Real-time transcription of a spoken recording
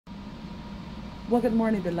Well, good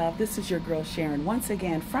morning, beloved. This is your girl Sharon once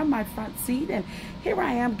again from my front seat, and here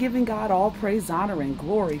I am giving God all praise, honor, and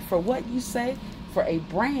glory for what you say for a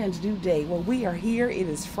brand new day. Well, we are here. It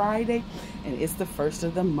is Friday, and it's the first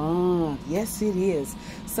of the month. Yes, it is.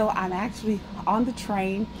 So I'm actually on the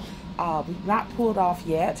train. We've not pulled off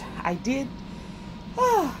yet. I did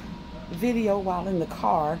video while in the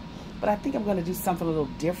car, but I think I'm going to do something a little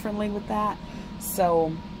differently with that.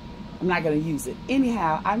 So I'm not going to use it.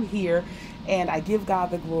 Anyhow, I'm here. And I give God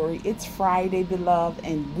the glory. It's Friday, beloved,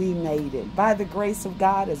 and we made it. By the grace of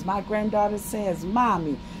God, as my granddaughter says,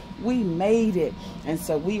 Mommy, we made it. And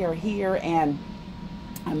so we are here, and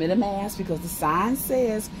I'm in a mask because the sign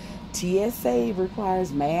says TSA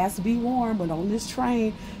requires masks be worn when on this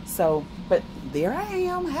train. So, but there I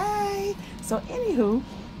am. Hey. So anywho,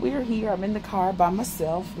 we're here. I'm in the car by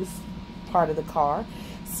myself. This part of the car.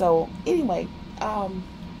 So anyway,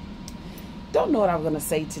 don't know what I'm going to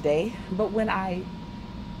say today, but when I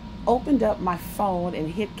opened up my phone and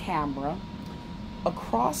hit camera,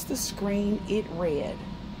 across the screen it read,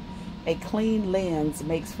 "A clean lens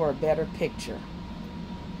makes for a better picture."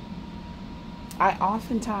 I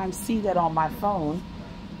oftentimes see that on my phone,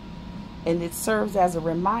 and it serves as a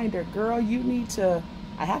reminder, girl, you need to,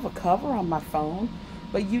 I have a cover on my phone,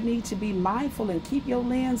 but you need to be mindful and keep your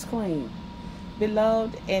lens clean,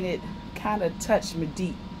 beloved. And it kind of touched me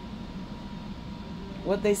deep.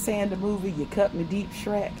 What they say in the movie, you cut me deep,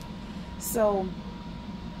 Shrek. So,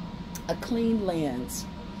 a clean lens.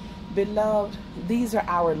 Beloved, these are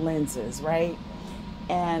our lenses, right?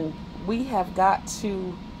 And we have got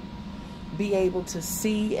to be able to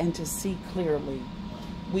see and to see clearly.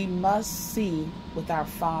 We must see with our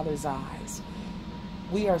Father's eyes.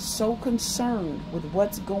 We are so concerned with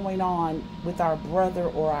what's going on with our brother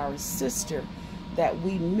or our sister that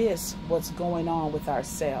we miss what's going on with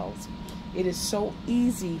ourselves. It is so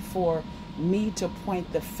easy for me to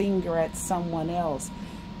point the finger at someone else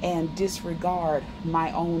and disregard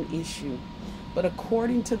my own issue. But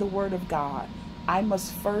according to the Word of God, I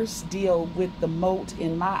must first deal with the mote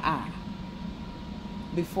in my eye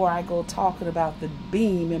before I go talking about the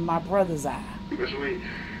beam in my brother's eye.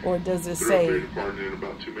 Or does it say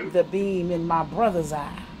the beam in my brother's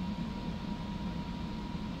eye?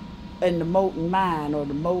 And the mote in mine, or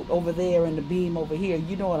the mote over there and the beam over here.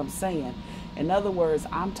 You know what I'm saying? In other words,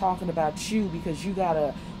 I'm talking about you because you got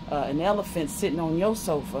an elephant sitting on your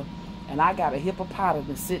sofa, and I got a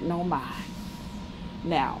hippopotamus sitting on mine.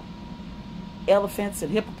 Now, elephants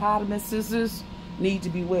and hippopotamuses need to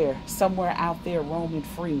be where? Somewhere out there roaming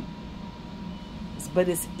free. But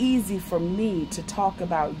it's easy for me to talk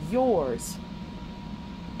about yours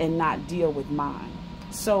and not deal with mine.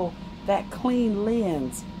 So that clean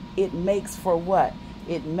lens, it makes for what?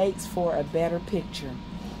 It makes for a better picture.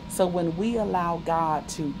 So when we allow God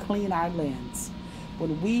to clean our lens,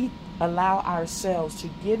 when we allow ourselves to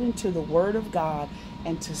get into the Word of God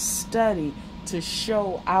and to study, to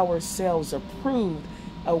show ourselves approved,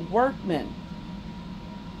 a workman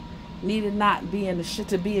needed not be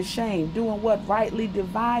to be ashamed, doing what? Rightly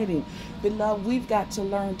dividing. Beloved, we've got to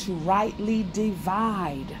learn to rightly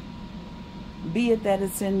divide. Be it that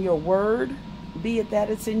it's in your word, be it that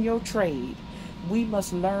it's in your trade. We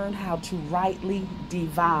must learn how to rightly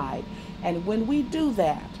divide. And when we do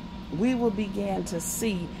that, we will begin to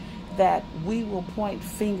see that we will point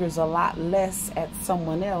fingers a lot less at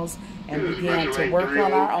someone else and begin to work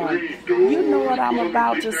on our own. You know what I'm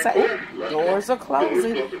about to say. Ooh, doors are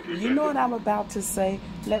closing. You know what I'm about to say.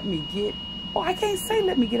 Let me get, I can't say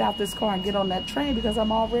let me get out this car and get on that train because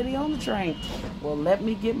I'm already on the train. Well, let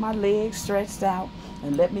me get my legs stretched out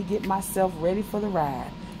and let me get myself ready for the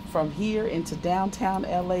ride. From here into downtown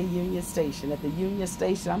LA Union Station. At the Union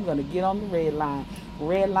Station, I'm going to get on the red line.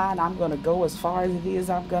 Red line, I'm going to go as far as it is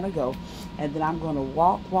I'm going to go. And then I'm going to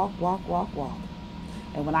walk.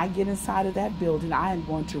 And when I get inside of that building, I am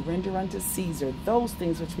going to render unto Caesar those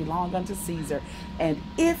things which belong unto Caesar. And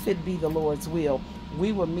if it be the Lord's will,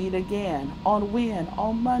 we will meet again on when?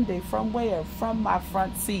 On Monday. From where? From my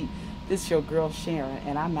front seat. This your girl Sharon,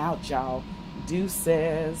 and I'm out, y'all.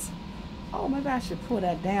 Deuces. Oh, maybe I should pull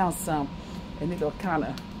that down some, and it'll kind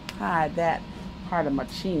of hide that part of my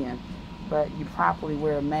chin. But you properly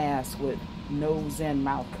wear a mask with nose and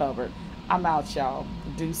mouth covered. I'm out, y'all.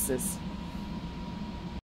 Deuces.